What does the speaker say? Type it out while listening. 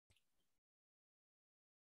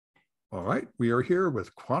All right, we are here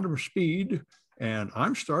with Quantum Speed, and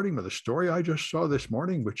I'm starting with a story I just saw this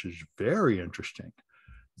morning, which is very interesting.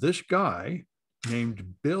 This guy named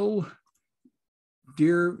Bill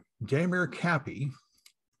Damir Cappy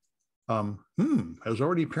has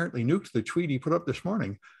already apparently nuked the tweet he put up this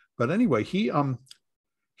morning. But anyway, he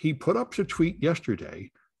put up a tweet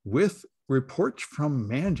yesterday with reports from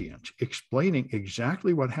Mandiant explaining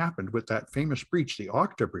exactly what happened with that famous breach, the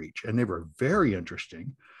Okta breach, and they were very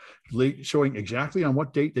interesting, showing exactly on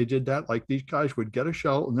what date they did that. Like these guys would get a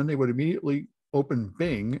shell and then they would immediately open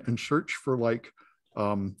Bing and search for like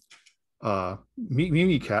Mimikatz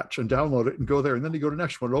and download it and go there, and then they go to the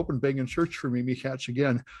next one, open Bing and search for Mimikatz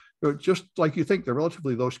again. Just like you think, they're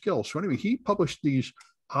relatively low skill. So anyway, he published these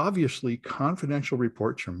obviously confidential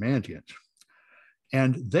reports from Mandiant,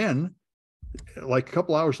 and then like a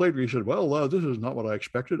couple hours later, he said, well, this is not what I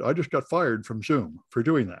expected. I just got fired from Zoom for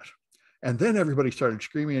doing that. And then everybody started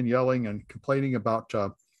screaming and yelling and complaining about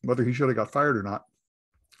whether he should have got fired or not.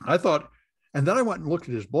 I thought, and then I went and looked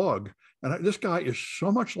at his blog, and this guy is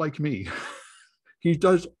so much like me. He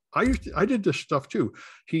does, I did this stuff too.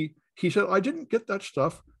 He said, I didn't get that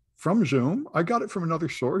stuff from Zoom. I got it from another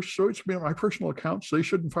source. So it's been my personal account, so they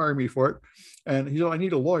shouldn't fire me for it. And he said, I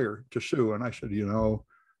need a lawyer to sue. And I said,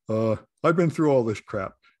 I've been through all this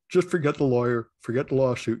crap. Just forget the lawyer, forget the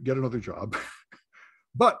lawsuit, get another job.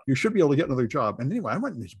 But you should be able to get another job. And anyway, I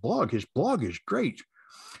went in his blog. His blog is great.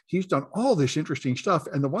 He's done all this interesting stuff.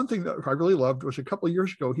 And the one thing that I really loved was a couple of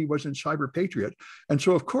years ago, he was in Cyber Patriot. And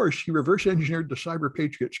so, of course, he reverse engineered the Cyber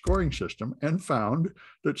Patriot scoring system and found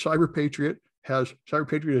that Cyber Patriot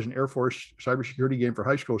is an Air Force cybersecurity game for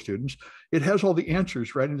high school students. It has all the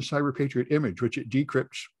answers right in the Cyber Patriot image, which it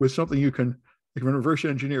decrypts with something you can reverse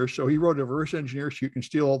engineer. So he wrote a reverse engineer so you can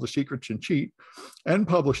steal all the secrets and cheat, and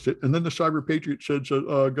published it. And then the Cyber Patriot said,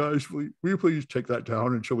 guys, will you please take that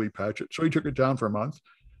down until we patch it? So he took it down for a month.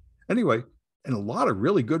 Anyway, and a lot of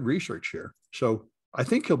really good research here. So I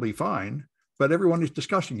think he'll be fine, but everyone is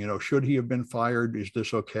discussing, should he have been fired? Is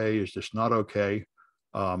this okay? Is this not okay?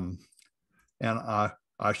 And I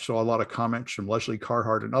saw a lot of comments from Leslie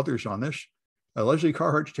Carhart and others on this. Leslie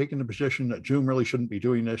Carhart's taken the position that Zoom really shouldn't be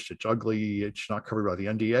doing this. It's ugly. It's not covered by the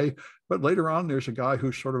NDA. But later on, there's a guy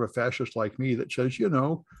who's sort of a fascist like me that says,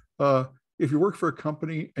 if you work for a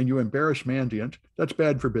company and you embarrass Mandiant, that's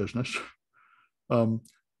bad for business.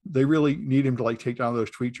 They really need him to take down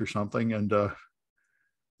those tweets or something. And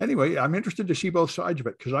anyway, I'm interested to see both sides of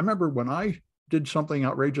it, because I remember when I did something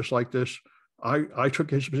outrageous like this, I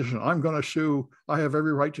took his position. I'm going to sue. I have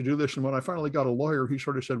every right to do this. And when I finally got a lawyer, he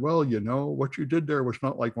sort of said, well, what you did there was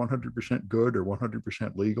not 100% good or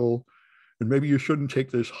 100% legal. And maybe you shouldn't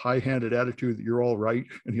take this high-handed attitude that you're all right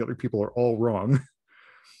and the other people are all wrong.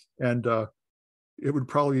 And it would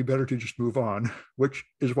probably be better to just move on, which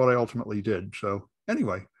is what I ultimately did. So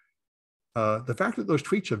anyway, the fact that those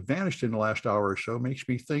tweets have vanished in the last hour or so makes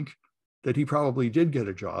me think that he probably did get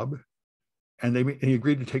a job, and he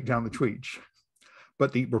agreed to take down the tweets.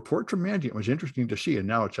 But the report from Mandiant was interesting to see, and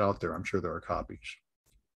now it's out there. I'm sure there are copies.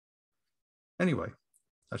 Anyway,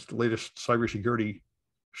 that's the latest cybersecurity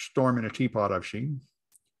storm in a teapot I've seen.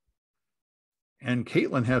 And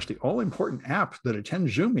Kaitlyn has the all-important app that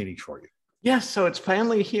attends Zoom meetings for you. Yes, so it's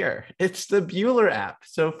finally here. It's the Bueller app.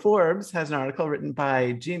 So Forbes has an article written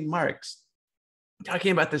by Gene Marks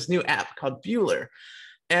talking about this new app called Bueller.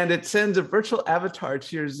 And it sends a virtual avatar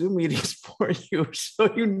to your Zoom meetings for you, so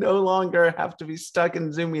you no longer have to be stuck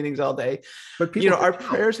in Zoom meetings all day. But our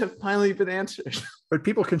prayers have finally been answered. But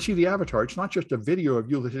people can see the avatar. It's not just a video of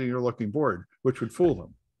you sitting there looking bored, which would fool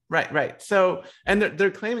them. Right. So, and they're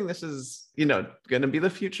claiming this is, going to be the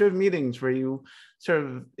future of meetings, where you sort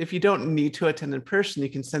of, if you don't need to attend in person, you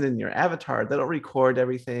can send in your avatar that'll record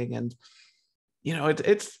everything, and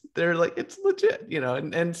it's legit,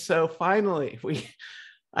 and so finally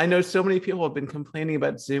I know so many people have been complaining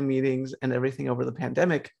about Zoom meetings and everything over the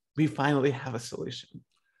pandemic. We finally have a solution.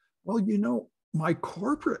 Well, my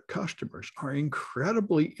corporate customers are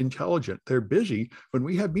incredibly intelligent. They're busy. When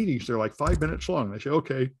we have meetings, they're 5 minutes long. They say,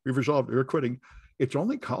 okay, we've resolved it. We're quitting. It's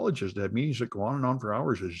only colleges that have meetings that go on and on for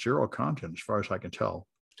hours with zero content, as far as I can tell.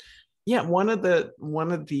 Yeah, one of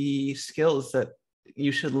the skills that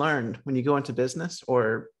you should learn when you go into business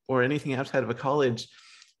or anything outside of a college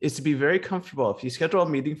is to be very comfortable. If you schedule a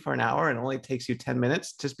meeting for an hour and it only takes you 10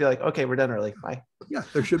 minutes, just be like, okay, we're done early, bye. Yeah,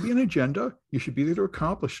 there should be an agenda. You should be there to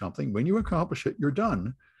accomplish something. When you accomplish it, you're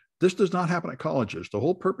done. This does not happen at colleges. The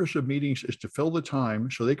whole purpose of meetings is to fill the time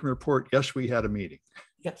so they can report, yes, we had a meeting.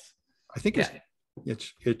 Yes. I think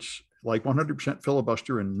it's like 100%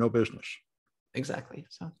 filibuster and no business. Exactly.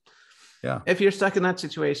 So yeah, if you're stuck in that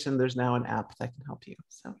situation, there's now an app that can help you.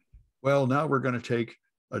 So Well, now we're going to take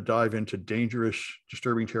a dive into dangerous,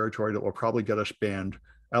 disturbing territory that will probably get us banned.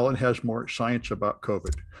 Alan has more science about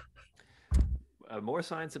COVID. More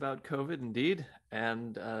science about COVID, indeed,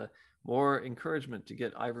 and more encouragement to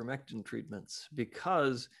get ivermectin treatments,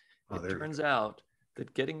 because it turns out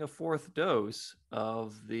that getting a fourth dose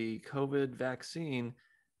of the COVID vaccine,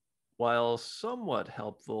 while somewhat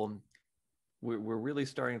helpful, we're really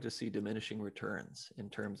starting to see diminishing returns in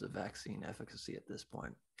terms of vaccine efficacy at this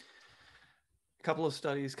point. A couple of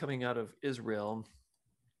studies coming out of Israel,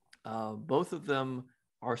 both of them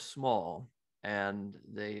are small, and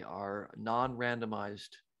they are non-randomized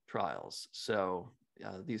trials. So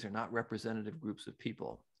these are not representative groups of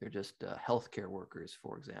people. They're just healthcare workers,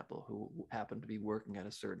 for example, who happen to be working at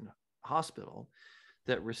a certain hospital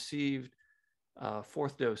that received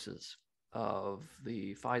fourth doses of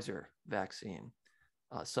the Pfizer vaccine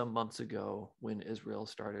some months ago, when Israel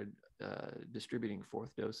started distributing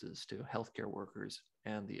fourth doses to healthcare workers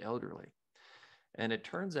and the elderly. And it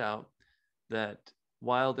turns out that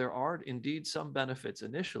while there are indeed some benefits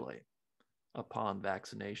initially upon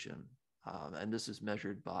vaccination, and this is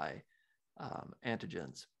measured by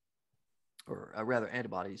antigens, or rather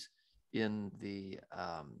antibodies in the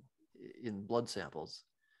in blood samples,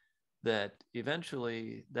 that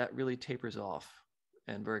eventually that really tapers off,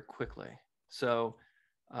 and very quickly. So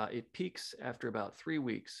it peaks after about 3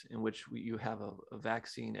 weeks, in which you have a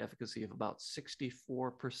vaccine efficacy of about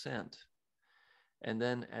 64%. And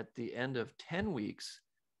then at the end of 10 weeks,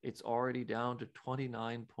 it's already down to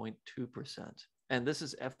 29.2%. And this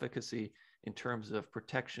is efficacy in terms of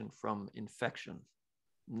protection from infection,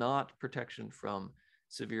 not protection from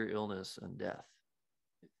severe illness and death.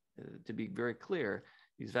 To be very clear,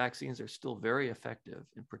 these vaccines are still very effective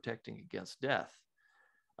in protecting against death.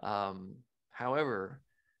 However,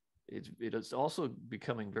 it is also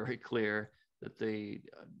becoming very clear that they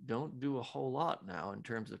don't do a whole lot now in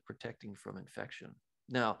terms of protecting from infection.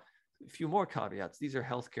 Now, a few more caveats. These are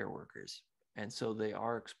healthcare workers, and so they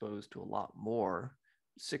are exposed to a lot more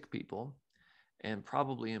sick people, and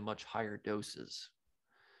probably in much higher doses.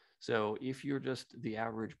 So if you're just the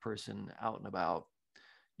average person out and about,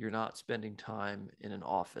 you're not spending time in an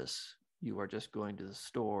office, you are just going to the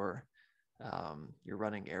store, you're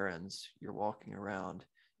running errands, you're walking around,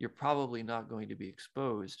 you're probably not going to be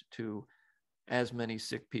exposed to as many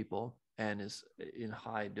sick people and is in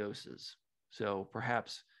high doses. So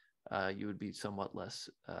perhaps you would be somewhat less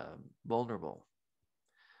vulnerable.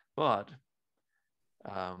 But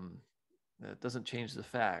that doesn't change the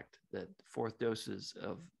fact that fourth doses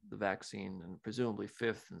of the vaccine, and presumably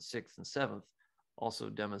fifth and sixth and seventh, also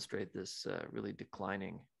demonstrate this really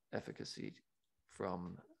declining efficacy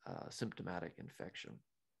from symptomatic infection.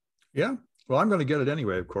 Yeah, well, I'm going to get it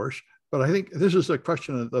anyway, of course. But I think this is a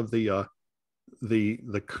question of the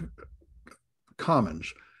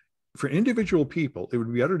commons. For individual people, it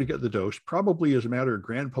would be better to get the dose. Probably as a matter of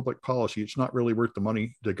grand public policy, it's not really worth the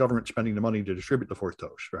money, the government spending the money to distribute the fourth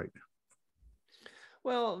dose, right?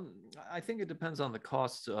 Well, I think it depends on the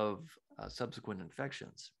costs of subsequent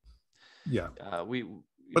infections. Yeah.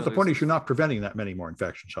 But the point is, you're not preventing that many more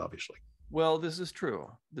infections, obviously. Well, this is true.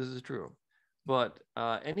 This is true. But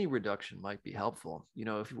any reduction might be helpful. You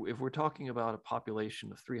know, if we're talking about a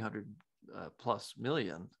population of 300 plus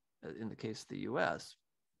million in the case of the U.S.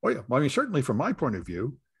 Oh, yeah. Well, I mean, certainly from my point of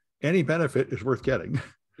view, any benefit is worth getting.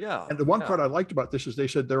 Yeah. And the one part I liked about this is they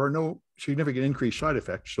said there are no significant increased side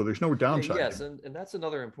effects. So there's no downside. Yes. And that's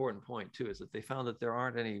another important point, too, is that they found that there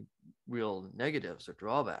aren't any real negatives or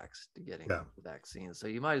drawbacks to getting the vaccine. So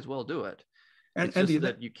you might as well do it. And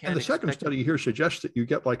the second study here suggests that you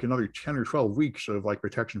get like another 10 or 12 weeks of like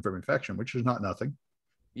protection from infection, which is not nothing.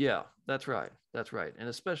 Yeah, that's right. That's right. And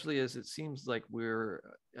especially as it seems like we're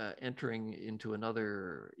entering into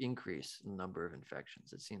another increase in the number of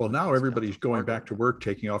infections. It seems well, now everybody's going back to work,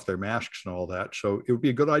 taking off their masks and all that. So it would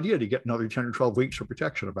be a good idea to get another 10 or 12 weeks of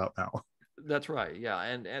protection about now. That's right. Yeah.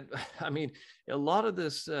 And I mean, a lot of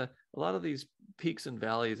these peaks and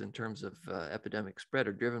valleys in terms of epidemic spread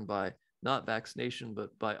are driven by not vaccination,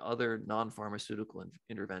 but by other non-pharmaceutical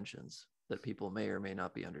interventions that people may or may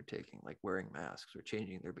not be undertaking, like wearing masks or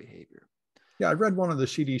changing their behavior. Yeah, I read one of the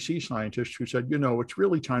CDC scientists who said, you know, it's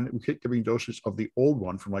really time that we quit giving doses of the old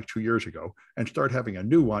one from like 2 years ago and start having a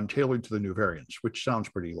new one tailored to the new variants, which sounds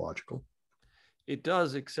pretty logical. It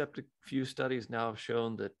does, except a few studies now have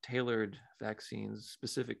shown that tailored vaccines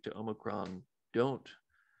specific to Omicron don't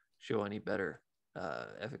show any better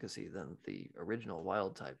efficacy than the original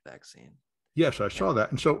wild type vaccine. Yes, I saw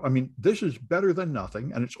that. And so, I mean, this is better than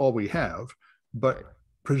nothing, and it's all we have. But right.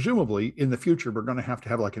 Presumably in the future, we're going to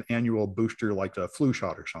have like an annual booster, like a flu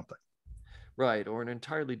shot or something. Right, or an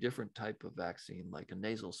entirely different type of vaccine, like a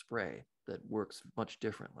nasal spray that works much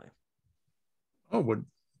differently. Oh,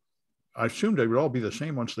 I assumed they would all be the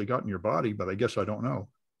same once they got in your body, but I guess I don't know.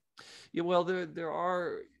 Yeah, well, there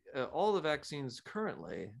are all the vaccines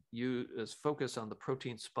currently focus on the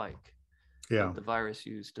protein spike that the virus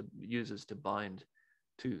uses to bind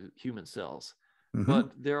to human cells.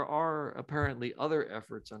 But there are apparently other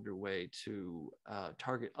efforts underway to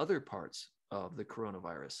target other parts of the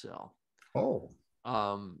coronavirus cell. Oh.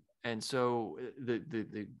 And so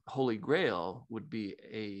the holy grail would be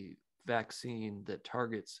a vaccine that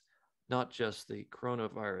targets not just the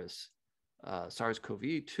coronavirus,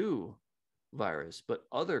 SARS-CoV-2 virus, but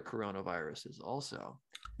other coronaviruses also.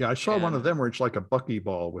 Yeah, I saw one of them where it's like a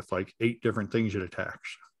buckyball with like 8 different things it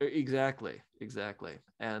attacks. Exactly.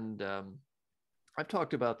 And I've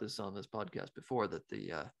talked about this on this podcast before, that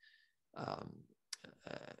the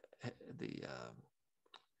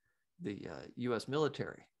U.S.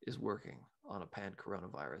 military is working on a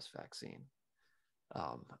pan-coronavirus vaccine,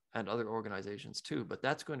 and other organizations too. But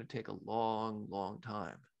that's going to take a long, long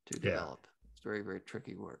time to develop. It's very, very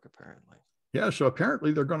tricky work, apparently. Yeah, so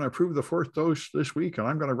apparently they're going to approve the 4th dose this week, and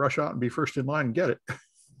I'm going to rush out and be first in line and get it.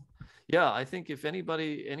 Yeah, I think if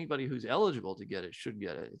anybody who's eligible to get it should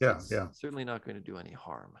get it. It's certainly not going to do any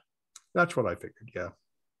harm. That's what I figured. Yeah.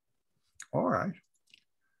 All right.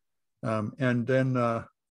 And then, all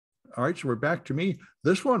right, so we're back to me.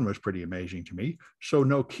 This one was pretty amazing to me. So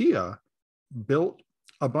Nokia built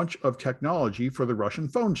a bunch of technology for the Russian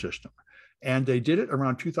phone system, and they did it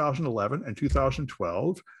around 2011 and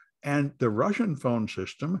 2012. And the Russian phone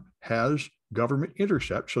system has government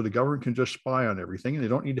intercept, so the government can just spy on everything, and they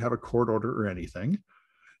don't need to have a court order or anything.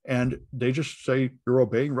 And they just say, you're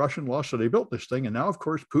obeying Russian law. So they built this thing. And now, of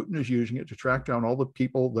course, Putin is using it to track down all the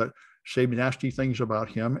people that say nasty things about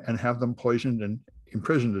him and have them poisoned and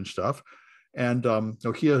imprisoned and stuff. And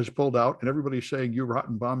Nokia has pulled out, and everybody's saying, you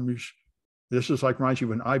rotten bums. This is like, reminds you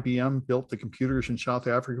when IBM built the computers in South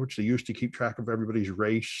Africa, which they used to keep track of everybody's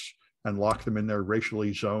race and lock them in their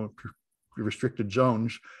racially restricted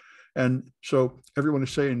zones. And so everyone is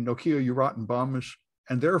saying, Nokia, you rotten bums.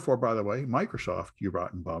 And therefore, by the way, Microsoft, you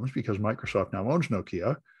rotten bums, because Microsoft now owns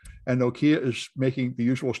Nokia. And Nokia is making the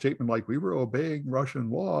usual statement like, we were obeying Russian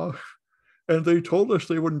law, and they told us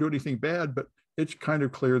they wouldn't do anything bad, but it's kind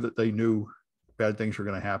of clear that they knew bad things were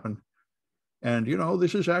going to happen. And, you know,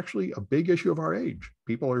 this is actually a big issue of our age.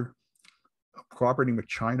 People are cooperating with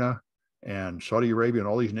China and Saudi Arabia, and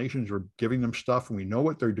all these nations are giving them stuff, and we know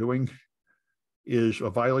what they're doing is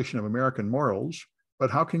a violation of American morals,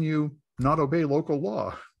 but how can you not obey local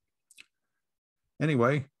law?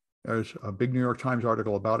 Anyway, there's a big New York Times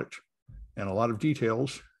article about it and a lot of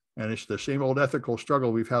details, and it's the same old ethical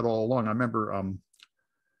struggle we've had all along. I remember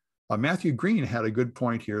Matthew Green had a good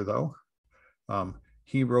point here, though.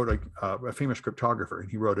 He wrote a famous cryptographer,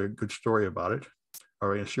 and he wrote a good story about it,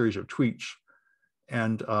 or a series of tweets.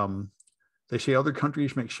 And they say other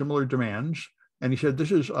countries make similar demands. And he said,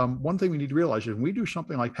 this is one thing we need to realize is when we do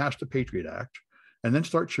something like pass the Patriot Act and then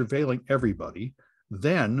start surveilling everybody,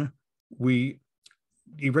 then we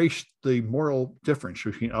erase the moral difference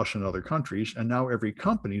between us and other countries. And now every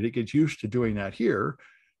company that gets used to doing that here,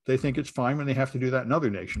 they think it's fine when they have to do that in other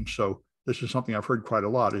nations. So this is something I've heard quite a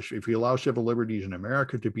lot, is if we allow civil liberties in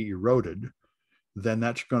America to be eroded, then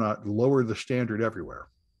that's going to lower the standard everywhere.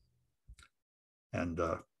 And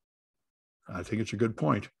I think it's a good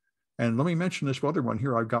point. And let me mention this other one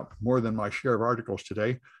here. I've got more than my share of articles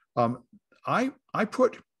today. I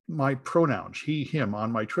put my pronouns, he, him,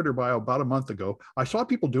 on my Twitter bio about a month ago. I saw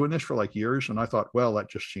people doing this for like years, and I thought, well, that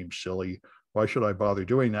just seems silly. Why should I bother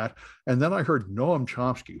doing that? And then I heard Noam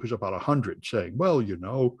Chomsky, who's about 100, saying, well, you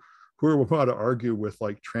know, who are we going to argue with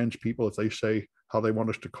like trans people if they say how they want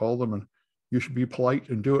us to call them? And you should be polite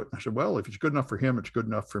and do it. And I said, well, if it's good enough for him, it's good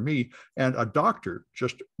enough for me. And a doctor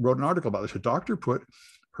just wrote an article about this. A doctor put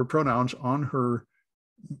her pronouns on her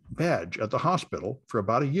badge at the hospital for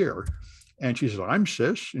about a year. And she says, I'm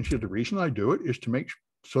cis. And she said, the reason I do it is to make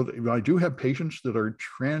so that when I do have patients that are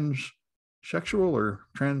transsexual or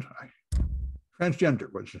transgender,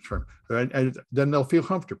 what's the term, and then they'll feel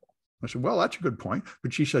comfortable. I said, well, that's a good point.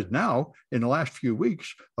 But she said, now, in the last few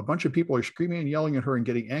weeks, a bunch of people are screaming and yelling at her and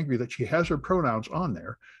getting angry that she has her pronouns on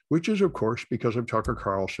there, which is, of course, because of Tucker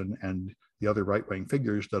Carlson and the other right-wing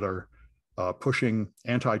figures that are pushing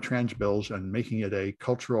anti-trans bills and making it a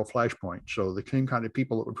cultural flashpoint. So the same kind of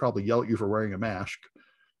people that would probably yell at you for wearing a mask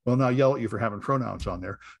will now yell at you for having pronouns on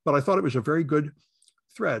there. But I thought it was a very good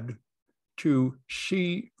thread to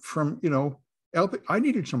see from, you know, I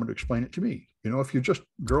needed someone to explain it to me. You know, if you just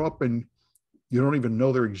grow up and you don't even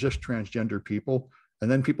know there exist transgender people, And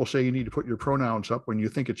then people say you need to put your pronouns up when you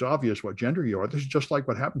think it's obvious what gender you are. This is just like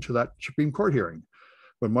what happened to that Supreme Court hearing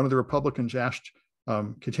when one of the Republicans asked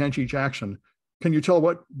Ketanji Jackson, can you tell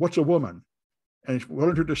what's a woman? And he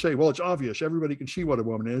wanted her to say, well, it's obvious. Everybody can see what a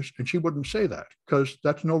woman is. And she wouldn't say that because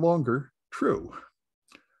that's no longer true.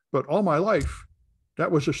 But all my life, that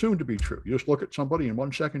was assumed to be true. You just look at somebody in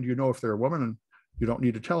 1 second, you know if they're a woman, and you don't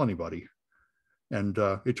need to tell anybody. And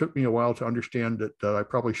it took me a while to understand that I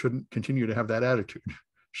probably shouldn't continue to have that attitude.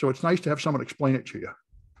 So it's nice to have someone explain it to you.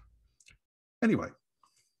 Anyway.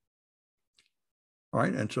 All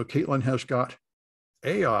right. And so Kaitlyn has got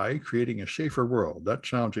AI creating a safer world. That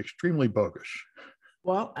sounds extremely bogus.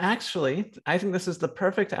 Well, actually, I think this is the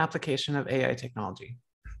perfect application of AI technology.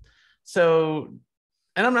 So,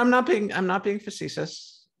 and I'm not being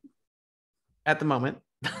facetious at the moment.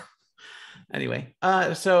 Anyway,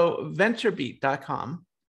 so venturebeat.com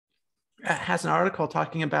has an article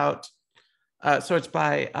talking about, so it's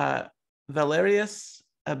by Valerius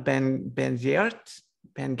Bangert.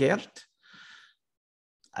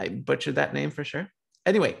 I butchered that name for sure.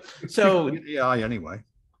 Anyway, so AI anyway.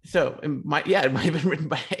 So it might have been written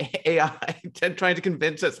by AI trying to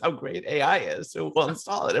convince us how great AI is. So we'll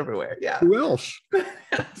install it everywhere. Yeah. Who else?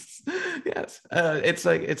 Yes. It's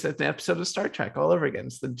like it's an episode of Star Trek all over again.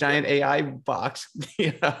 It's the giant AI box,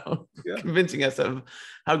 convincing us of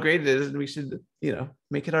how great it is, and we should,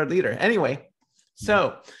 make it our leader. Anyway,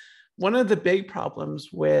 so one of the big problems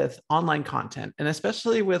with online content, and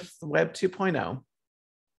especially with Web 2.0,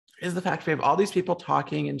 is the fact we have all these people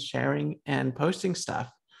talking and sharing and posting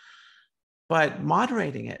stuff, but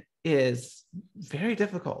moderating it is very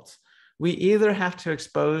difficult. We either have to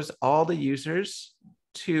expose all the users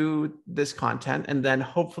to this content and then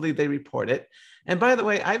hopefully they report it. And by the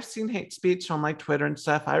way, I've seen hate speech on like Twitter and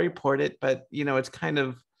stuff. I report it, but it's kind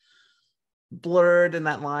of blurred in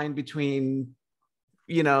that line between,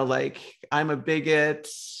 like I'm a bigot,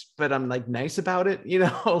 but I'm like nice about it,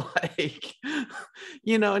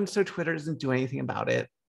 and so Twitter doesn't do anything about it.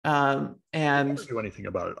 And never do anything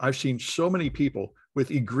about it. I've seen so many people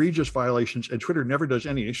with egregious violations, and Twitter never does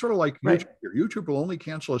anything. It's sort of like right. YouTube. YouTube will only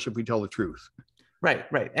cancel us if we tell the truth. Right.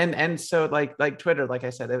 And so like Twitter, like I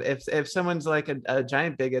said, if someone's like a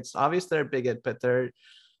giant bigot, it's obvious they're a bigot, but they're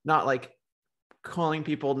not like calling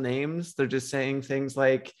people names. They're just saying things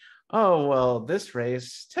like, oh, well, this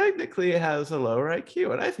race technically has a lower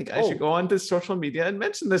IQ, and I think I should go on to social media and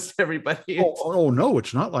mention this to everybody. Oh, no,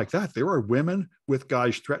 it's not like that. There are women with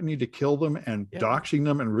guys threatening to kill them and doxing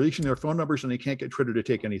them and releasing their phone numbers, and they can't get Twitter to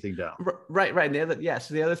take anything down. Right.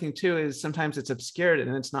 So the other thing too is sometimes it's obscured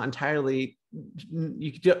and it's not entirely,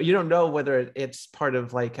 you don't know whether it's part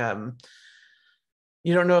of like,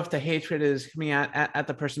 you don't know if the hatred is coming at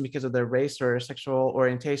the person because of their race or sexual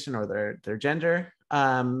orientation or their gender.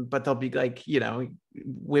 But they'll be like,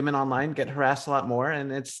 women online get harassed a lot more,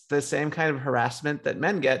 and it's the same kind of harassment that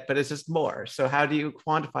men get, but it's just more. So how do you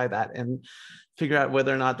quantify that and figure out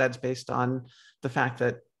whether or not that's based on the fact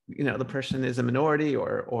that, the person is a minority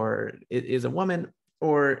or it is a woman,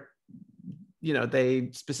 or,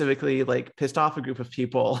 they specifically like pissed off a group of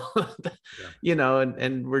people,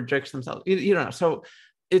 and were jerks themselves, So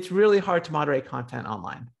it's really hard to moderate content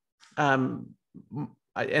online.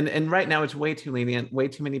 And right now it's way too lenient. Way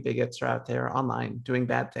too many bigots are out there online doing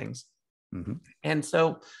bad things. Mm-hmm. And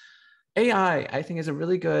so AI, I think, is a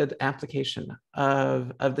really good application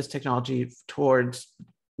of this technology towards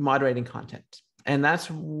moderating content. And that's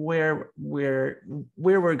where we're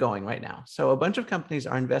going right now. So a bunch of companies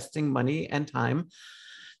are investing money and time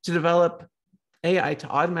to develop AI to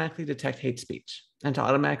automatically detect hate speech and to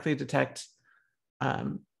automatically detect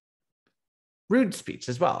rude speech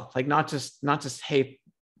as well. Like not just hate,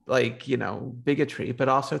 like, bigotry, but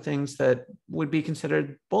also things that would be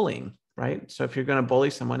considered bullying, right? So if you're going to bully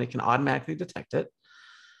someone, it can automatically detect it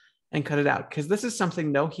and cut it out, because this is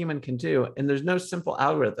something no human can do. And there's no simple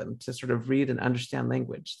algorithm to sort of read and understand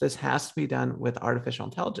language. This has to be done with artificial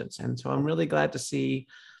intelligence. And so I'm really glad to see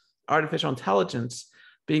artificial intelligence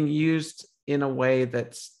being used in a way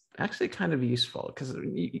that's actually kind of useful, because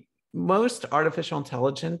most artificial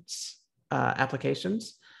intelligence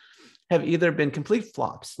applications have either been complete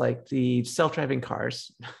flops, like the self-driving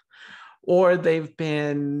cars, or they've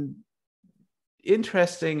been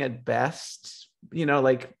interesting at best,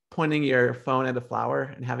 like pointing your phone at a flower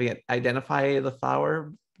and having it identify the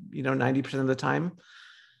flower, 90% of the time.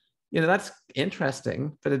 That's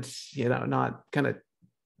interesting, but it's, not going to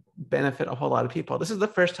benefit a whole lot of people. This is the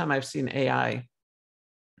first time I've seen AI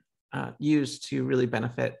used to really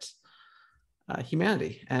benefit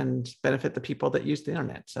humanity and benefit the people that use the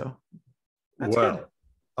internet. So that's good.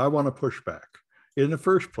 I want to push back. In the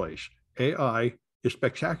first place, AI is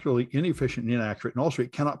spectacularly inefficient and inaccurate. And also,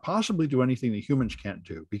 it cannot possibly do anything that humans can't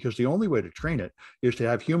do, because the only way to train it is to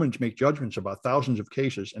have humans make judgments about thousands of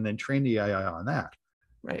cases and then train the AI on that.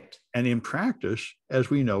 Right. And in practice,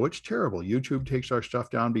 as we know, it's terrible. YouTube takes our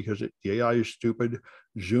stuff down because the AI is stupid.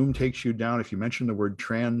 Zoom takes you down if you mention the word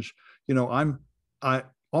trans.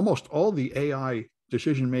 Almost all the AI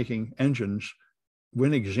decision-making engines,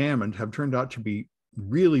 when examined, have turned out to be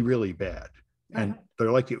really, really bad. And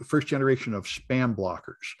they're like the first generation of spam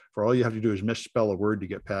blockers, for all you have to do is misspell a word to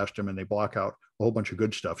get past them, and they block out a whole bunch of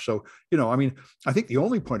good stuff. So, I think the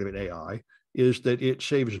only point of an AI is that it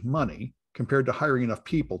saves money compared to hiring enough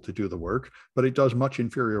people to do the work, but it does much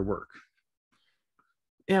inferior work.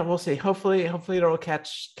 Yeah, we'll see. Hopefully it'll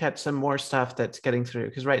catch some more stuff that's getting through,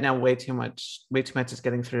 because right now way too much is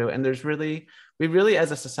getting through. And we really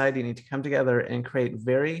as a society need to come together and create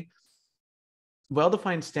very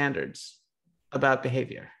well-defined standards about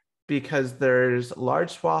behavior, because there's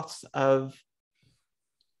large swaths of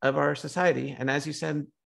our society. And as you said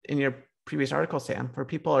in your previous article, Sam, where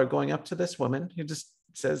people are going up to this woman who just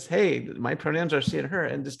says, hey, my pronouns are she and her,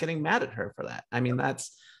 and just getting mad at her for that. I mean,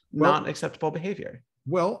 that's not acceptable behavior.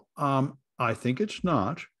 Well, I think it's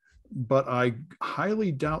not, but I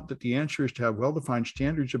highly doubt that the answer is to have well-defined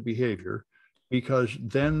standards of behavior, because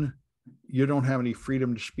then you don't have any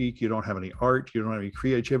freedom to speak. You don't have any art. You don't have any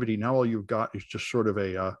creativity. Now all you've got is just sort of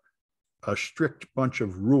a strict bunch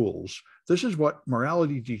of rules. This is what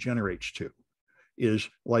morality degenerates to. Is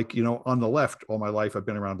like, on the left, all my life, I've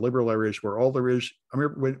been around liberal areas where all there is, I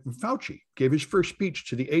remember when Fauci gave his first speech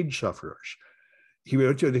to the AIDS sufferers, they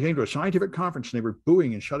came to a scientific conference and they were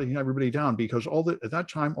booing and shutting everybody down, because at that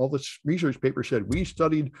time, all this research paper said, we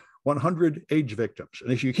studied 100 AIDS victims.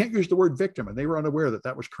 And they said, you can't use the word victim. And they were unaware that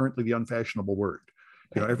that was currently the unfashionable word.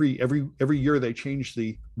 Every year they change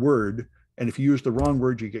the word. And if you use the wrong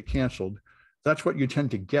word, you get canceled. That's what you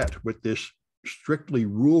tend to get with this strictly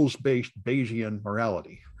rules-based Bayesian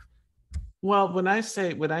morality. Well, when I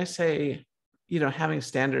say, having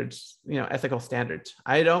standards, ethical standards,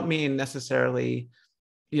 I don't mean necessarily,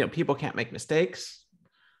 people can't make mistakes,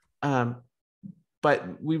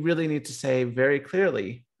 but we really need to say very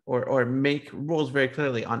clearly, or make rules very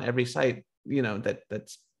clearly on every site,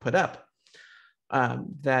 that's put up,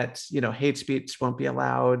 that, hate speech won't be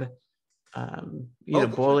allowed,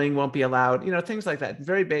 bullying won't be allowed, things like that,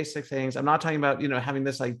 very basic things. I'm not talking about, having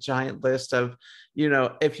this like giant list of,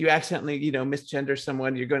 if you accidentally, misgender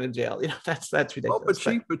someone, you're going to jail. That's ridiculous.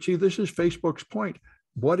 But see, this is Facebook's point.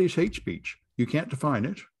 What is hate speech? You can't define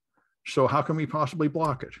it. So how can we possibly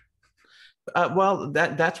block it? Well,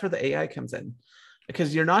 that's where the AI comes in,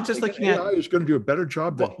 because you're not just looking at AI is going to do a better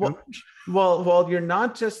job than humans. Well, you're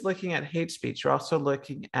not just looking at hate speech. You're also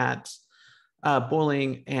looking at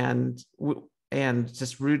bullying and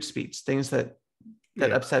just rude speech, things that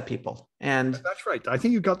upset people. And that's right. I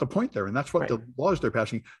think you got the point there. And that's what the laws they're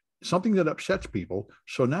passing, something that upsets people.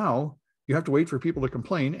 So now you have to wait for people to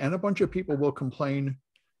complain, and a bunch of people will complain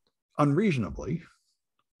unreasonably.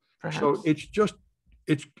 Perhaps. So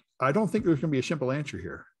I don't think there's going to be a simple answer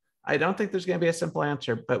here. I don't think there's going to be a simple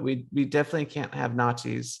answer, but we definitely can't have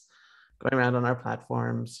Nazis going around on our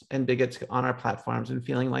platforms and bigots on our platforms and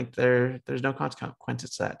feeling like there's no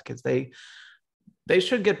consequences to that, because they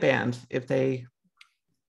should get banned if they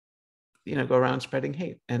go around spreading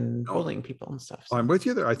hate and bullying people and stuff. So, I'm with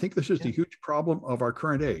you there. I think this is the huge problem of our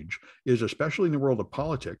current age, is especially in the world of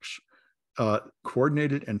politics,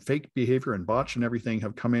 coordinated and fake behavior and bots and everything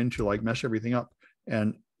have come in to like mess everything up.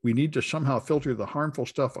 And we need to somehow filter the harmful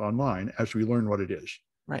stuff online as we learn what it is.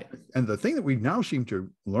 Right. And the thing that we now seem to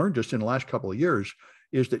learn just in the last couple of years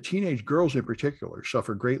is that teenage girls in particular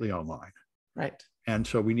suffer greatly online. Right. And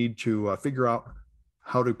so we need to figure out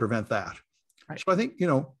how to prevent that. Right. So I think,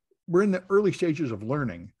 we're in the early stages of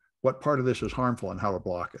learning what part of this is harmful and how to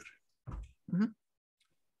block it. Mm-hmm.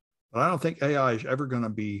 But I don't think AI is ever going to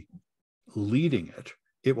be leading it.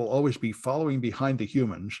 It will always be following behind the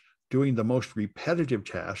humans, doing the most repetitive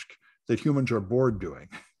task that humans are bored doing.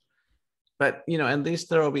 But, at least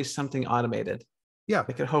there will be something automated. Yeah.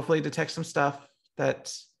 It could hopefully detect some stuff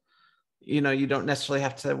that, you don't necessarily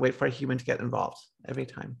have to wait for a human to get involved every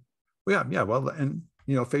time. Yeah. Well, and,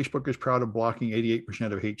 Facebook is proud of blocking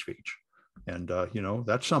 88% of hate speech. And,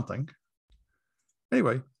 that's something.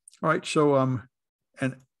 Anyway. All right. So,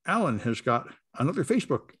 and Alan has got another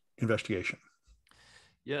Facebook investigation.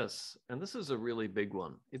 Yes. And this is a really big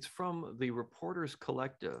one. It's from the Reporters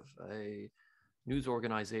Collective, a news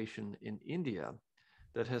organization in India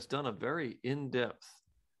that has done a very in-depth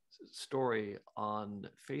story on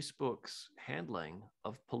Facebook's handling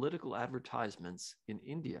of political advertisements in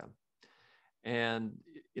India. And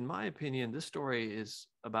in my opinion, this story is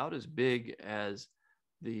about as big as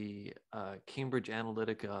the Cambridge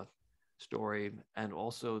Analytica story and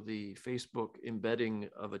also the Facebook embedding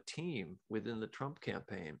of a team within the Trump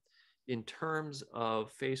campaign in terms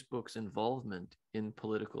of Facebook's involvement in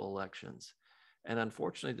political elections. And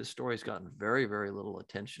unfortunately, this story has gotten very, very little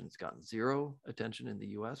attention. It's gotten zero attention in the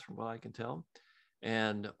US, from what I can tell,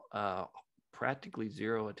 and practically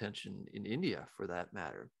zero attention in India, for that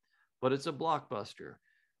matter. But it's a blockbuster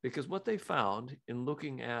because what they found in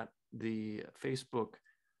looking at the Facebook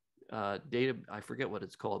data, I forget what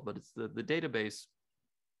it's called, but it's the database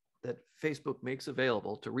that Facebook makes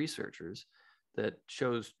available to researchers that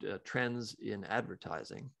shows trends in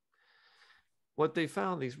advertising. What they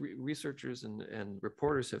found, these researchers and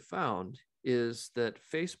reporters have found, is that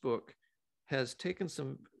Facebook has done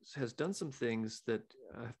some things that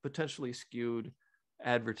have potentially skewed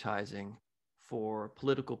advertising for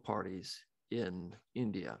political parties in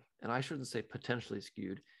India. And I shouldn't say potentially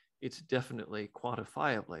skewed, it's definitely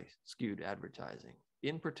quantifiably skewed advertising.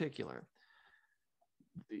 In particular,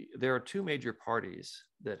 there are two major parties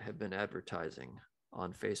that have been advertising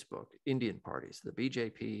on Facebook, Indian parties, the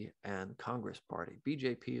BJP and Congress Party.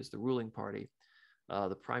 BJP is the ruling party.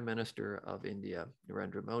 The Prime Minister of India,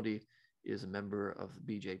 Narendra Modi, is a member of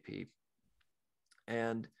the BJP.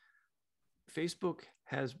 And Facebook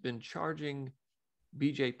has been charging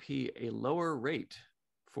BJP a lower rate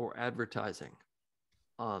for advertising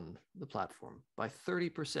on the platform by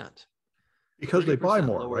 30%. Because they buy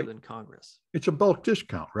more, lower right? Than Congress. It's a bulk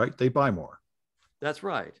discount, right? They buy more. That's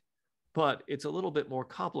right. But it's a little bit more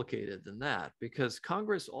complicated than that because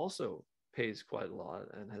Congress also pays quite a lot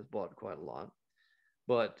and has bought quite a lot.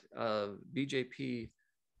 But BJP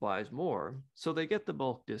buys more, so they get the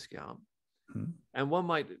bulk discount. Hmm. And one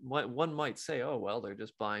might say, oh, well, they're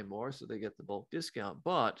just buying more, so they get the bulk discount.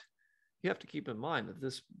 But you have to keep in mind that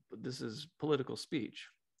this is political speech.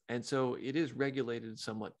 And so it is regulated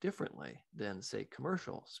somewhat differently than, say,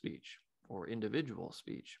 commercial speech or individual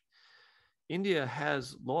speech. India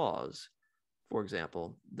has laws, for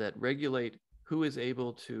example, that regulate who is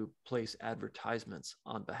able to place advertisements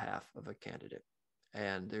on behalf of a candidate.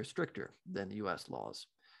 And they're stricter than the US laws.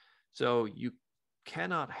 So you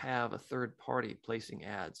cannot have a third party placing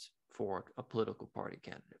ads for a political party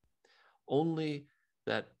candidate. Only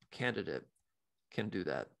that candidate can do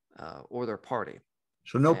that, or their party.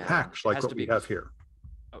 So no PACs like what we have here.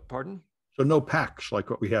 Pardon? So no PACs like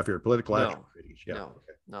what we have here, political action committees. Yeah. No,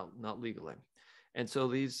 okay. No, not legally. And so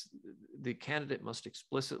the candidate must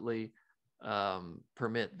explicitly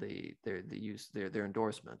permit their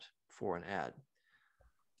endorsement for an ad.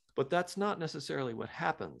 But that's not necessarily what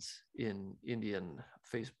happens in Indian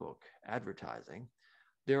Facebook advertising.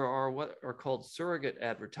 There are what are called surrogate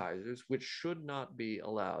advertisers, which should not be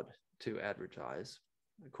allowed to advertise,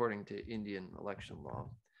 according to Indian election law.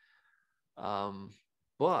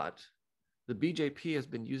 But the BJP has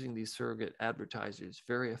been using these surrogate advertisers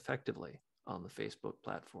very effectively on the Facebook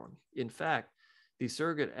platform. In fact, these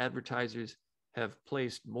surrogate advertisers have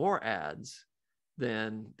placed more ads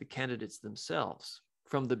than the candidates themselves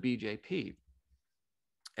from the BJP.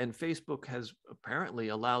 And Facebook has apparently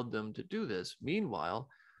allowed them to do this. Meanwhile,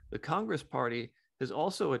 the Congress Party has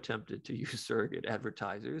also attempted to use surrogate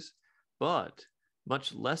advertisers, but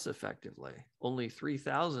much less effectively, only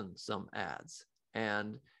 3,000 some ads.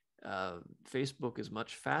 And Facebook is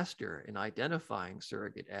much faster in identifying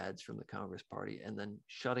surrogate ads from the Congress Party and then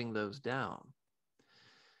shutting those down.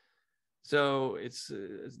 So it's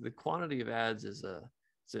the quantity of ads is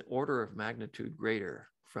an order of magnitude greater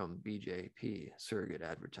from BJP surrogate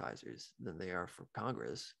advertisers than they are for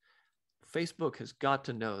Congress. Facebook has got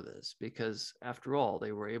to know this because, after all,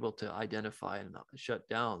 they were able to identify and shut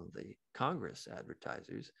down the Congress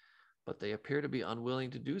advertisers, but they appear to be unwilling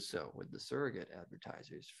to do so with the surrogate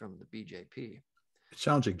advertisers from the BJP. It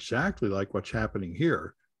sounds exactly like what's happening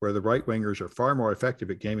here, where the right-wingers are far more effective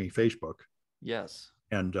at gaming Facebook. Yes.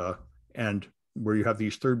 And where you have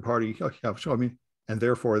these third-party, and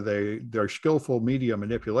therefore their skillful media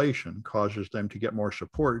manipulation causes them to get more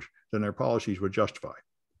support than their policies would justify.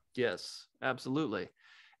 Yes, absolutely.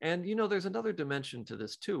 And, there's another dimension to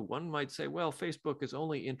this too. One might say, well, Facebook is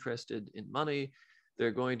only interested in money.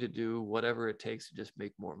 They're going to do whatever it takes to just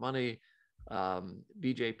make more money.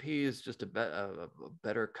 BJP is just a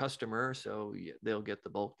better customer, so they'll get the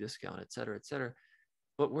bulk discount, et cetera, et cetera.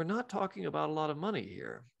 But we're not talking about a lot of money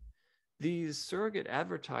here. These surrogate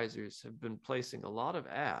advertisers have been placing a lot of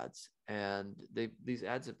ads, and these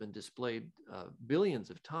ads have been displayed billions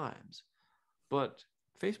of times. But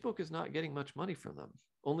Facebook is not getting much money from them,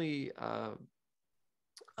 only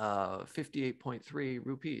 58.3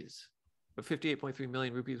 rupees 58.3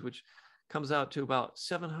 million rupees, which comes out to about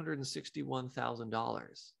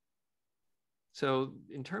 $761,000. So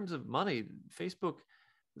in terms of money, Facebook,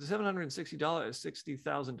 the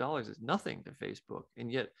 $760,000 is nothing to Facebook, and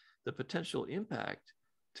yet the potential impact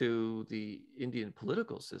to the Indian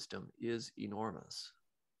political system is enormous.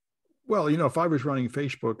 Well, if I was running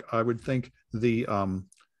Facebook, I would think the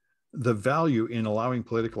value in allowing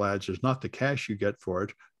political ads is not the cash you get for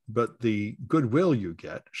it, but the goodwill you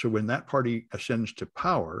get. So when that party ascends to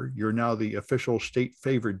power, you're now the official state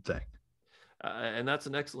favored thing. And that's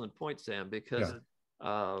an excellent point, Sam, because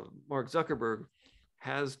Mark Zuckerberg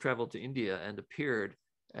has traveled to India and appeared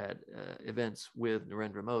at events with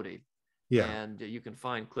Narendra Modi. Yeah. And you can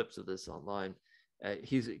find clips of this online.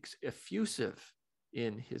 He's effusive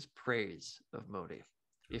in his praise of Modi.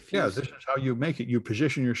 Effusive. Yeah, this is how you make it. You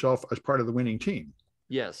position yourself as part of the winning team.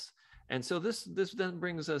 Yes. And so this then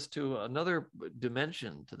brings us to another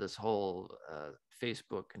dimension to this whole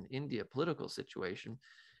Facebook and India political situation,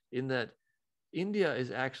 in that India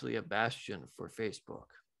is actually a bastion for Facebook,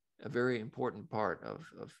 a very important part of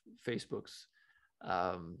Facebook's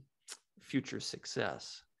future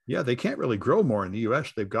success. Yeah, they can't really grow more in the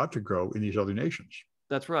US. They've got to grow in these other nations.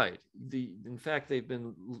 That's right. In fact, they've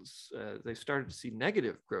started to see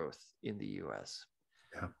negative growth in the US.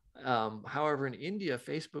 Yeah. However, in India,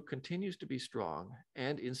 Facebook continues to be strong,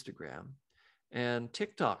 and Instagram, and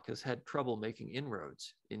TikTok has had trouble making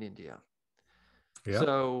inroads in India. Yeah.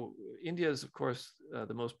 So India is, of course,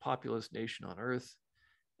 the most populous nation on earth,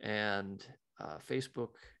 and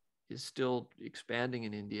Facebook is still expanding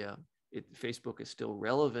in India. Facebook is still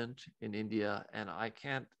relevant in India, and I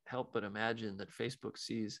can't help but imagine that Facebook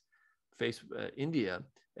sees India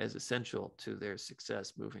as essential to their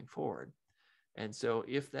success moving forward. And so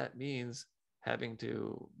if that means having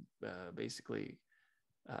to basically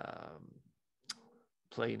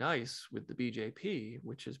play nice with the BJP,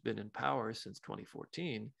 which has been in power since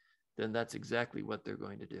 2014, then that's exactly what they're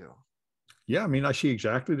going to do. Yeah, I mean, I see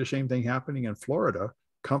exactly the same thing happening in Florida.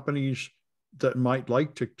 Companies that might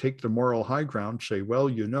like to take the moral high ground say, well,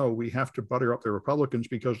 we have to butter up the Republicans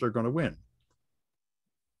because they're going to win.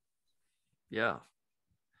 Yeah.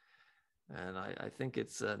 And I think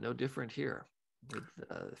it's no different here with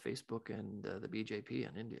Facebook and the BJP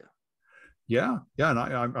in India. Yeah. And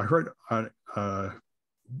I heard a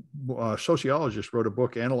sociologist wrote a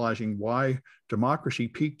book analyzing why democracy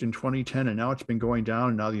peaked in 2010 and now it's been going down.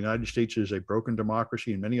 And now the United States is a broken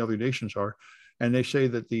democracy and many other nations are. And they say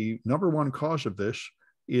that the number one cause of this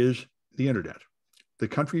is the internet. The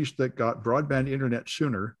countries that got broadband internet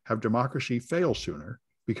sooner have democracy fail sooner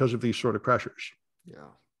because of these sort of pressures. Yeah.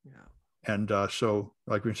 And so,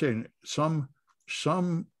 like we're saying, some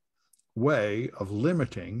way of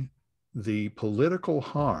limiting the political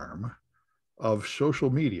harm of social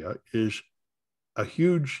media is a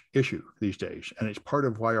huge issue these days. And it's part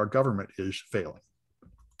of why our government is failing.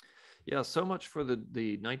 Yeah, so much for the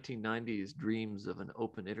 1990s dreams of an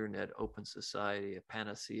open internet, open society, a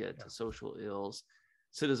panacea to social ills,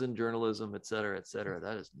 citizen journalism, et cetera, et cetera.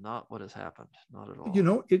 That is not what has happened, not at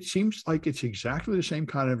all. It seems like it's exactly the same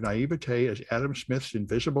kind of naivete as Adam Smith's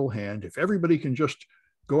invisible hand. If everybody can just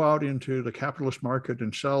go out into the capitalist market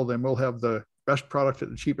and sell, then we'll have the best product at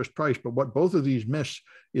the cheapest price. But what both of these miss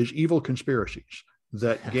is evil conspiracies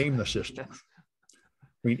that game the system. Yes.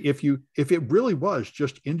 I mean, if it really was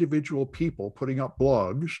just individual people putting up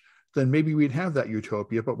blogs, then maybe we'd have that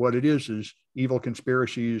utopia. But what it is evil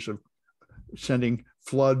conspiracies of sending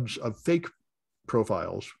floods of fake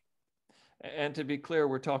profiles. And to be clear,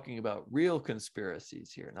 we're talking about real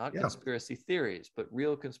conspiracies here, not conspiracy theories, but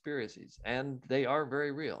real conspiracies. And they are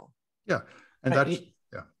very real. Yeah. And that's,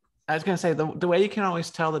 I was going to say, the way you can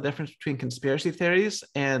always tell the difference between conspiracy theories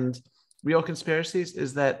and real conspiracies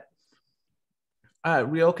is that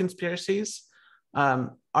real conspiracies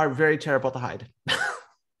are very terrible to hide.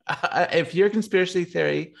 If your conspiracy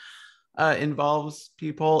theory involves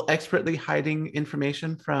people expertly hiding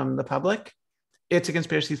information from the public, it's a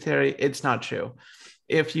conspiracy theory. It's not true.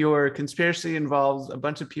 If your conspiracy involves a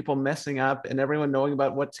bunch of people messing up and everyone knowing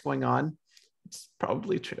about what's going on, it's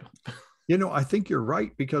probably true. I think you're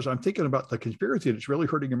right, because I'm thinking about the conspiracy that's really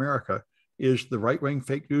hurting America is the right-wing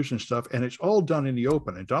fake news and stuff. And it's all done in the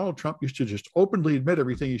open. And Donald Trump used to just openly admit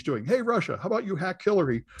everything he's doing. Hey, Russia, how about you hack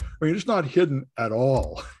Hillary? I mean, it's not hidden at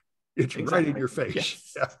all. It's right in your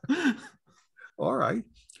face. Yes. Yeah. All right.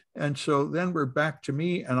 And so then we're back to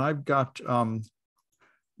me, and I've got,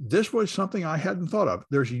 this was something I hadn't thought of.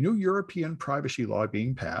 There's a new European privacy law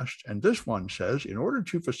being passed. And this one says, in order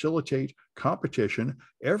to facilitate competition,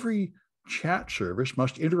 every chat service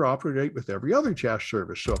must interoperate with every other chat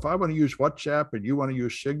service. So if I want to use WhatsApp and you want to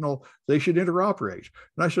use Signal, they should interoperate.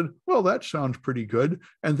 And I said, well, that sounds pretty good.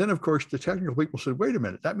 And then, of course, the technical people said, wait a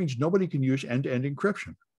minute, that means nobody can use end-to-end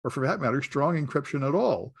encryption, or for that matter, strong encryption at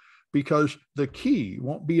all, because the key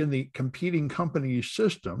won't be in the competing company's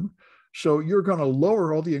system. So you're going to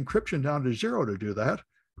lower all the encryption down to zero to do that.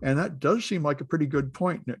 And that does seem like a pretty good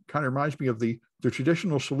point. And it kind of reminds me of the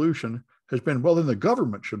traditional solution has been, well, then the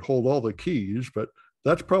government should hold all the keys, but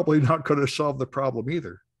that's probably not going to solve the problem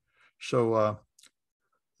either. So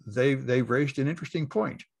they've raised an interesting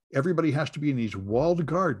point. Everybody has to be in these walled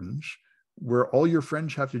gardens where all your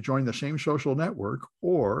friends have to join the same social network,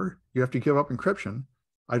 or you have to give up encryption.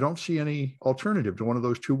 I don't see any alternative to one of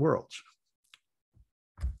those two worlds.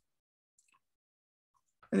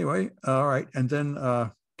 Anyway, all right. And then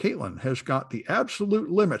Kaitlyn has got the absolute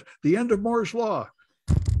limit, the end of Moore's Law.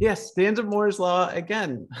 Yes, the end of Moore's Law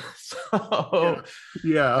again. So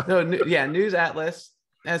yeah. News Atlas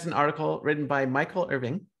has an article written by Michael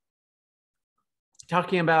Irvin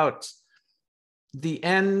talking about the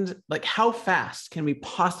end, like how fast can we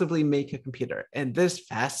possibly make a computer? And this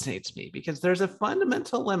fascinates me because there's a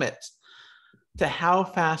fundamental limit to how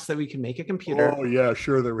fast that we can make a computer. Oh yeah,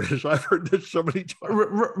 sure there is. I've heard this so many times.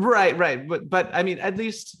 Right. But I mean, at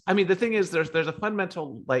least, I mean, the thing is there's a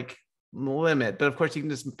fundamental like limit, but of course you can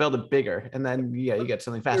just build it bigger and then you get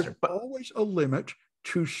something faster. There's but always a limit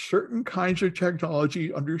to certain kinds of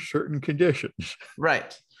technology under certain conditions.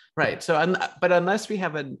 Right. So, but unless we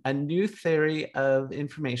have a new theory of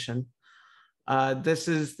information, this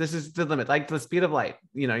is the limit, like the speed of light.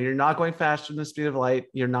 You're not going faster than the speed of light.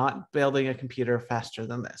 You're not building a computer faster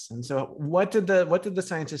than this. And so what did the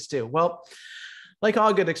scientists do? Well, like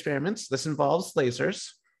all good experiments, this involves lasers,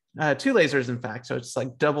 2 lasers, in fact. So it's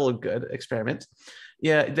like double a good experiment.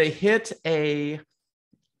 Yeah, they hit a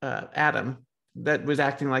atom that was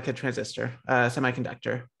acting like a transistor,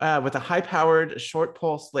 semiconductor, with a high-powered short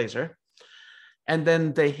pulse laser. And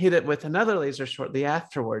then they hit it with another laser shortly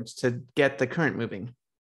afterwards to get the current moving.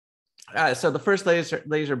 So the first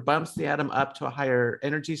laser bumps the atom up to a higher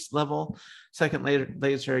energy level. Second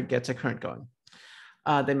laser gets a current going.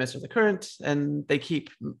 They measure the current and they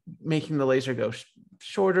keep making the laser go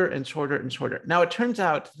shorter and shorter and shorter. Now, it turns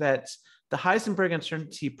out that the Heisenberg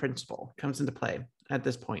uncertainty principle comes into play at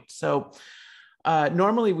this point. So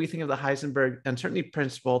normally we think of the Heisenberg uncertainty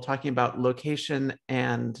principle talking about location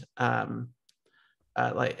and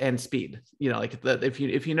and speed.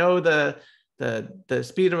 If you know the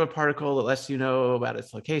speed of a particle, it lets you know about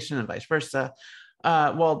its location and vice versa.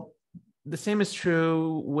 Well, the same is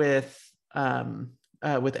true with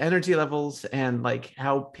energy levels and like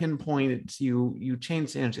how pinpoint you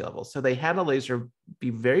change the energy levels. So they had a laser be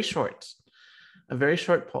very short, a very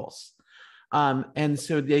short pulse. And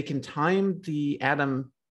so they can time the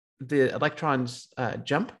electron's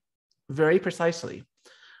jump very precisely.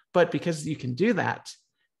 But because you can do that,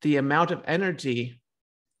 the amount of energy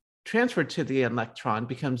transferred to the electron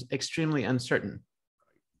becomes extremely uncertain.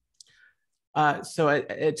 So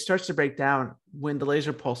it starts to break down when the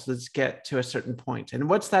laser pulses get to a certain point. And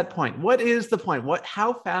what's that point? What is the point?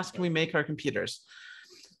 How fast can we make our computers?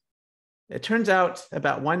 It turns out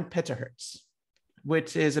about 1 petahertz,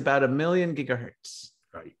 which is about 1 million gigahertz.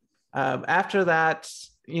 Right. After that,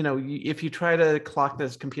 if you try to clock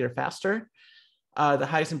this computer faster, the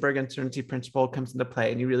Heisenberg uncertainty principle comes into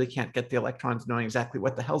play, and you really can't get the electrons knowing exactly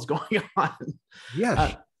what the hell's going on.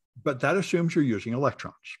 Yes, but that assumes you're using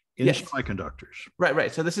electrons in semiconductors.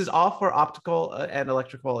 Right. So this is all for optical and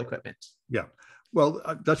electrical equipment. Yeah. Well,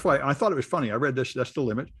 that's why I thought it was funny. I read this. That's the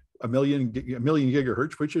limit, a million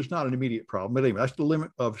gigahertz, which is not an immediate problem. But anyway, that's the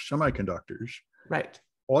limit of semiconductors. Right.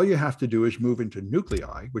 All you have to do is move into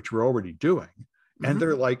nuclei, which we're already doing, and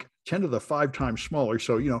they're like 10 to the 5 times smaller.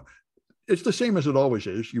 So it's the same as it always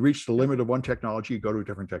is. You reach the limit of one technology, you go to a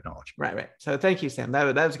different technology. Right. So thank you, Sam.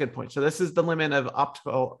 That was a good point. So this is the limit of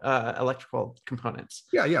optical electrical components.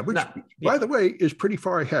 Yeah. Which, by the way, is pretty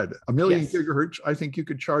far ahead. 1 million gigahertz. I think you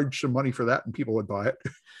could charge some money for that and people would buy it.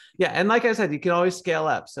 Yeah. And like I said, you can always scale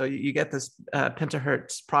up. So you get this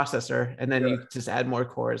pentahertz processor, and then you just add more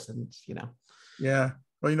cores and, Yeah.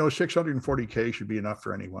 Well, 640K should be enough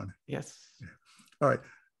for anyone. Yes. Yeah. All right.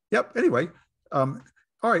 Yep. Anyway.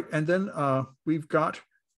 All right, and then we've got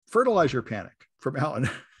fertilizer panic from Alan.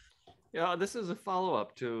 Yeah, this is a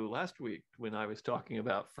follow-up to last week when I was talking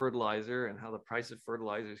about fertilizer and how the price of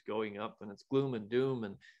fertilizer is going up and it's gloom and doom,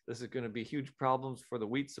 and this is going to be huge problems for the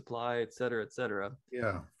wheat supply, et cetera, et cetera.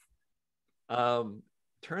 Yeah.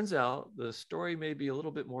 Turns out the story may be a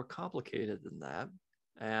little bit more complicated than that.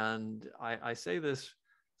 And I say this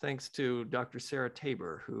thanks to Dr. Sarah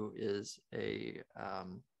Tabor, who is a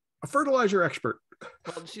fertilizer expert.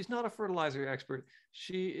 Well, she's not a fertilizer expert.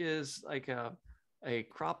 She is like a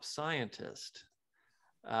crop scientist.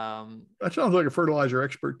 That sounds like a fertilizer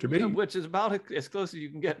expert to me. Yeah, which is about as close as you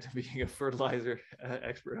can get to being a fertilizer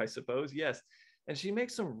expert, I suppose. Yes. And she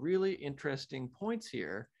makes some really interesting points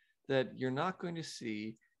here that you're not going to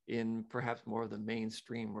see in perhaps more of the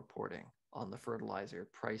mainstream reporting on the fertilizer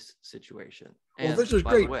price situation. Well, this is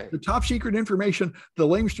great. The top secret information the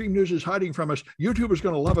lamestream news is hiding from us. YouTube is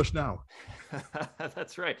going to love us now.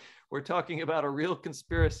 That's right. We're talking about a real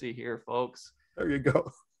conspiracy here, folks. There you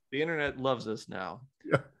go. The internet loves us now.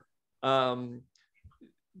 Yeah.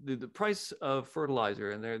 The price of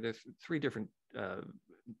fertilizer, and there's three different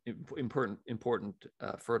important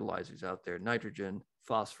fertilizers out there: nitrogen,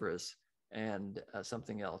 phosphorus, and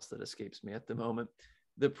something else that escapes me at the moment.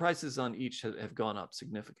 The prices on each have gone up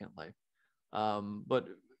significantly. But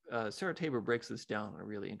Sarah Tabor breaks this down in a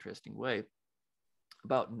really interesting way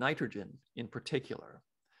about nitrogen in particular.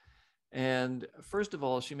 And first of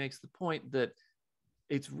all, she makes the point that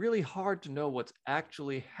it's really hard to know what's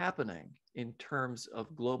actually happening in terms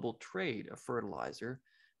of global trade of fertilizer,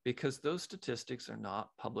 because those statistics are not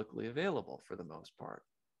publicly available for the most part.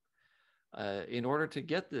 In order to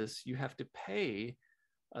get this, you have to pay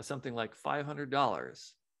something like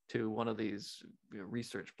 $500 to one of these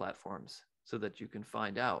research platforms so that you can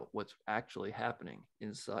find out what's actually happening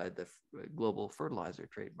inside the global fertilizer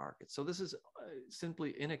trade market. So this is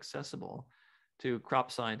simply inaccessible to crop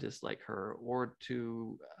scientists like her or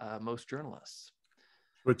to most journalists.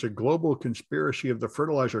 So it's a global conspiracy of the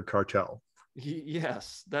fertilizer cartel.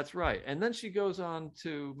 Yes, that's right. And then she goes on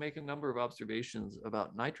to make a number of observations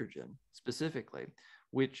about nitrogen specifically,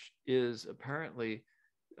 which is apparently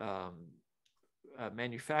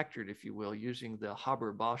manufactured, if you will, using the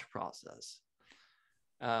Haber-Bosch process.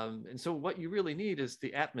 And so what you really need is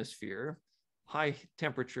the atmosphere, high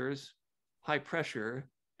temperatures, high pressure,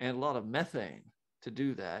 and a lot of methane to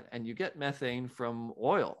do that. And you get methane from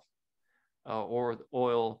oil or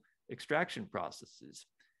oil extraction processes.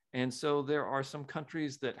 And so there are some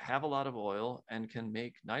countries that have a lot of oil and can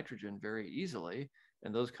make nitrogen very easily.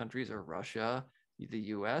 And those countries are Russia, the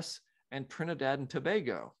US, and Trinidad and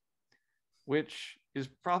Tobago, which is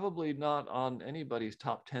probably not on anybody's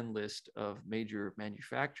top 10 list of major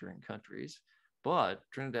manufacturing countries. But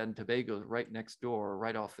Trinidad and Tobago is right next door,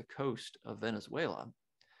 right off the coast of Venezuela.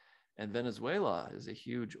 And Venezuela is a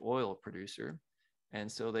huge oil producer.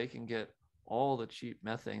 And so they can get all the cheap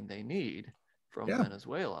methane they need from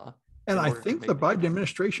Venezuela. And I think the Biden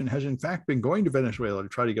administration has in fact been going to Venezuela to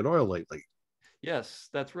try to get oil lately. Yes,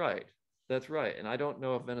 that's right. That's right. And I don't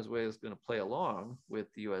know if Venezuela is going to play along with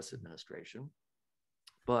the US administration,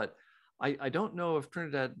 but I don't know if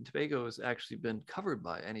Trinidad and Tobago has actually been covered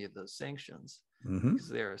by any of those sanctions because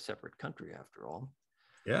they're a separate country after all.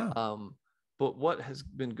 Yeah. But what has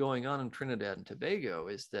been going on in Trinidad and Tobago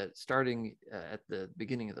is that starting at the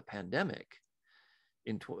beginning of the pandemic,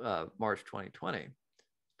 in March 2020,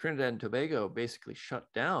 Trinidad and Tobago basically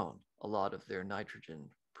shut down a lot of their nitrogen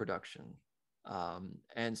production.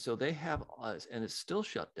 And so they have, and it's still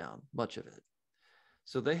shut down, much of it.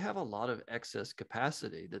 So they have a lot of excess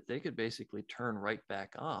capacity that they could basically turn right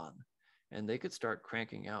back on, and they could start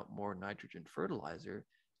cranking out more nitrogen fertilizer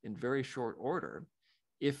in very short order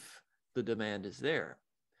if the demand is there.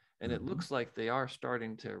 And it looks like they are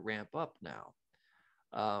starting to ramp up now.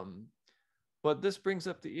 But this brings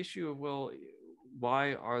up the issue of, well,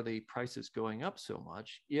 why are the prices going up so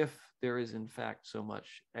much if there is in fact so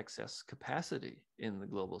much excess capacity in the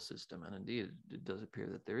global system? And indeed, it does appear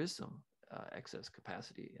that there is some excess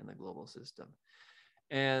capacity in the global system.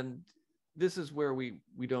 And this is where we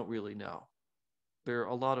don't really know. There are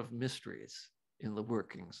a lot of mysteries in the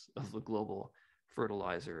workings of the global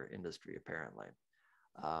fertilizer industry, apparently.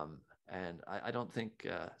 And I don't think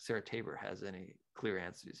Sarah Tabor has any clear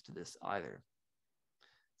answers to this either.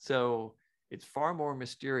 So it's far more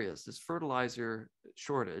mysterious. This fertilizer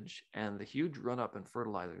shortage and the huge run-up in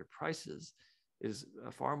fertilizer prices is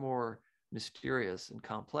far more mysterious and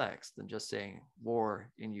complex than just saying war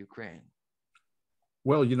in Ukraine.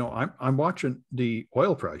 Well, you know, I'm watching the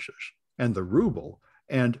oil prices and the ruble,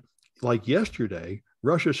 and like yesterday,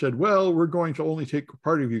 Russia said, well, we're going to only take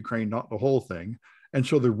part of Ukraine, not the whole thing. And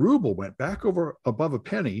so the ruble went back over above a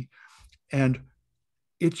penny, and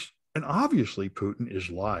obviously Putin is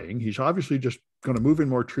lying. He's obviously just going to move in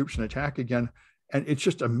more troops and attack again. And it's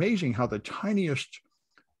just amazing how the tiniest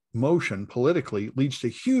motion politically leads to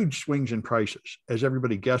huge swings in prices, as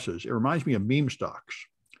everybody guesses. It reminds me of meme stocks.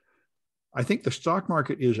 I think the stock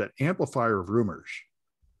market is an amplifier of rumors,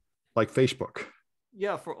 like Facebook.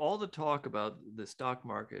 Yeah, for all the talk about the stock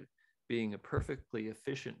market being a perfectly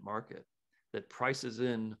efficient market that prices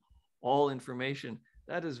in all information,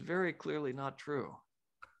 that is very clearly not true.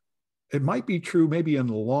 It might be true maybe in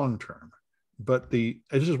the long term, but this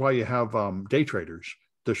is why you have day traders.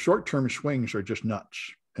 The short-term swings are just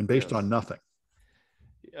nuts and based on nothing.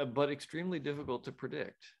 Yeah, but extremely difficult to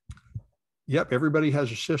predict. Yep, everybody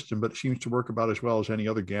has a system, but it seems to work about as well as any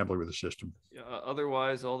other gambler with a system.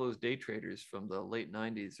 Otherwise, all those day traders from the late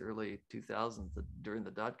 90s, early 2000s, during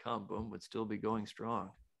the dot-com boom would still be going strong.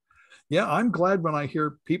 Yeah, I'm glad when I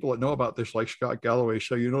hear people that know about this, like Scott Galloway,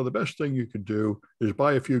 say, the best thing you could do is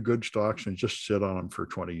buy a few good stocks and just sit on them for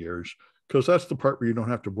 20 years, because that's the part where you don't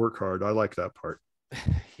have to work hard. I like that part.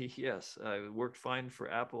 Yes, I worked fine for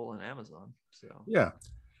Apple and Amazon. So yeah.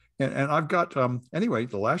 And I've got, anyway,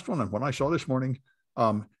 the last one, when I saw this morning,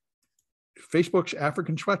 Facebook's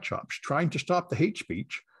African sweatshops trying to stop the hate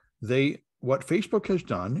speech. What Facebook has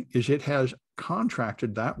done is it has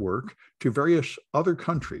contracted that work to various other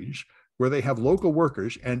countries where they have local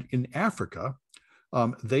workers. And in Africa,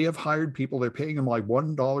 they have hired people. They're paying them like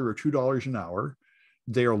 $1 or $2 an hour.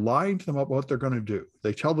 They are lying to them about what they're going to do.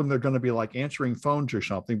 They tell them they're going to be like answering phones or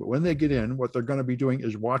something. But when they get in, what they're going to be doing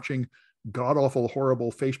is watching god-awful,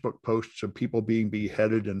 horrible Facebook posts of people being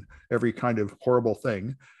beheaded and every kind of horrible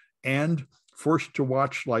thing, and forced to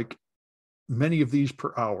watch like many of these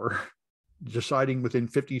per hour, deciding within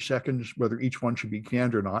 50 seconds whether each one should be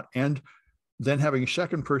canned or not, and then having a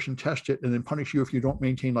second person test it and then punish you if you don't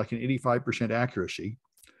maintain like an 85% accuracy.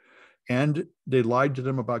 And they lied to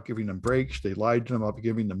them about giving them breaks. They lied to them about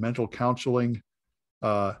giving them mental counseling.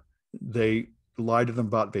 They lied to them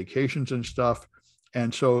about vacations and stuff.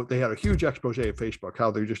 And so they had a huge expose of Facebook,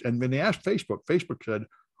 how they're just, and when they asked Facebook, Facebook said,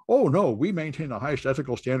 oh no, we maintain the highest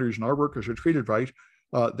ethical standards and our workers are treated right.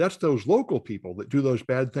 That's those local people that do those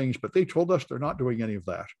bad things, but they told us they're not doing any of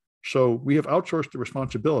that. So we have outsourced the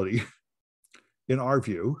responsibility in our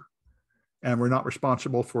view, and we're not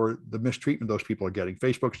responsible for the mistreatment those people are getting.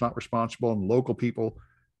 Facebook's not responsible, and local people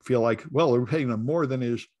feel like, well, we're paying them more than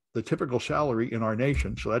is the typical salary in our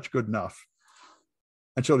nation, so that's good enough.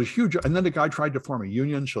 And so there's huge, and then the guy tried to form a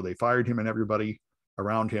union, so they fired him and everybody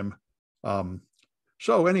around him.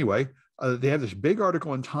 So anyway, they have this big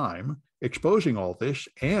article in Time exposing all this,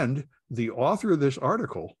 and the author of this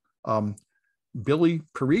article, Billy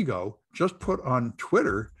Perigo, just put on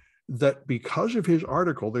Twitter that because of his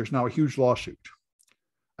article, there's now a huge lawsuit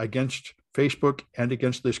against Facebook and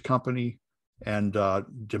against this company, and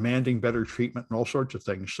demanding better treatment and all sorts of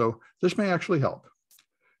things. So this may actually help.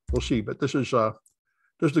 We'll see, but this is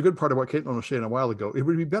the good part of what Kaitlyn was saying a while ago. It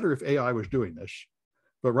would be better if AI was doing this,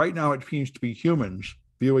 but right now it seems to be humans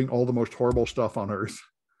viewing all the most horrible stuff on Earth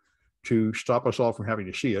to stop us all from having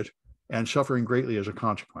to see it, and suffering greatly as a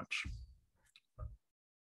consequence.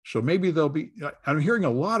 So maybe there'll be, I'm hearing a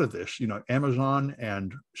lot of this, Amazon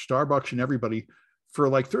and Starbucks and everybody. For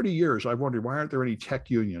like 30 years, I've wondered, why aren't there any tech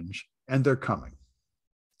unions? And they're coming,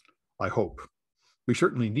 I hope. We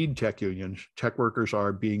certainly need tech unions. Tech workers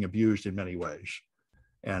are being abused in many ways.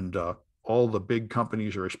 And all the big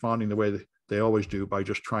companies are responding the way that they always do, by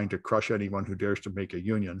just trying to crush anyone who dares to make a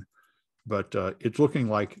union. But it's looking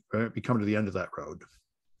like we're coming to the end of that road.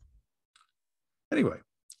 Anyway,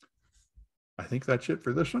 I think that's it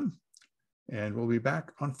for this one. And we'll be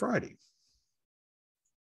back on Friday.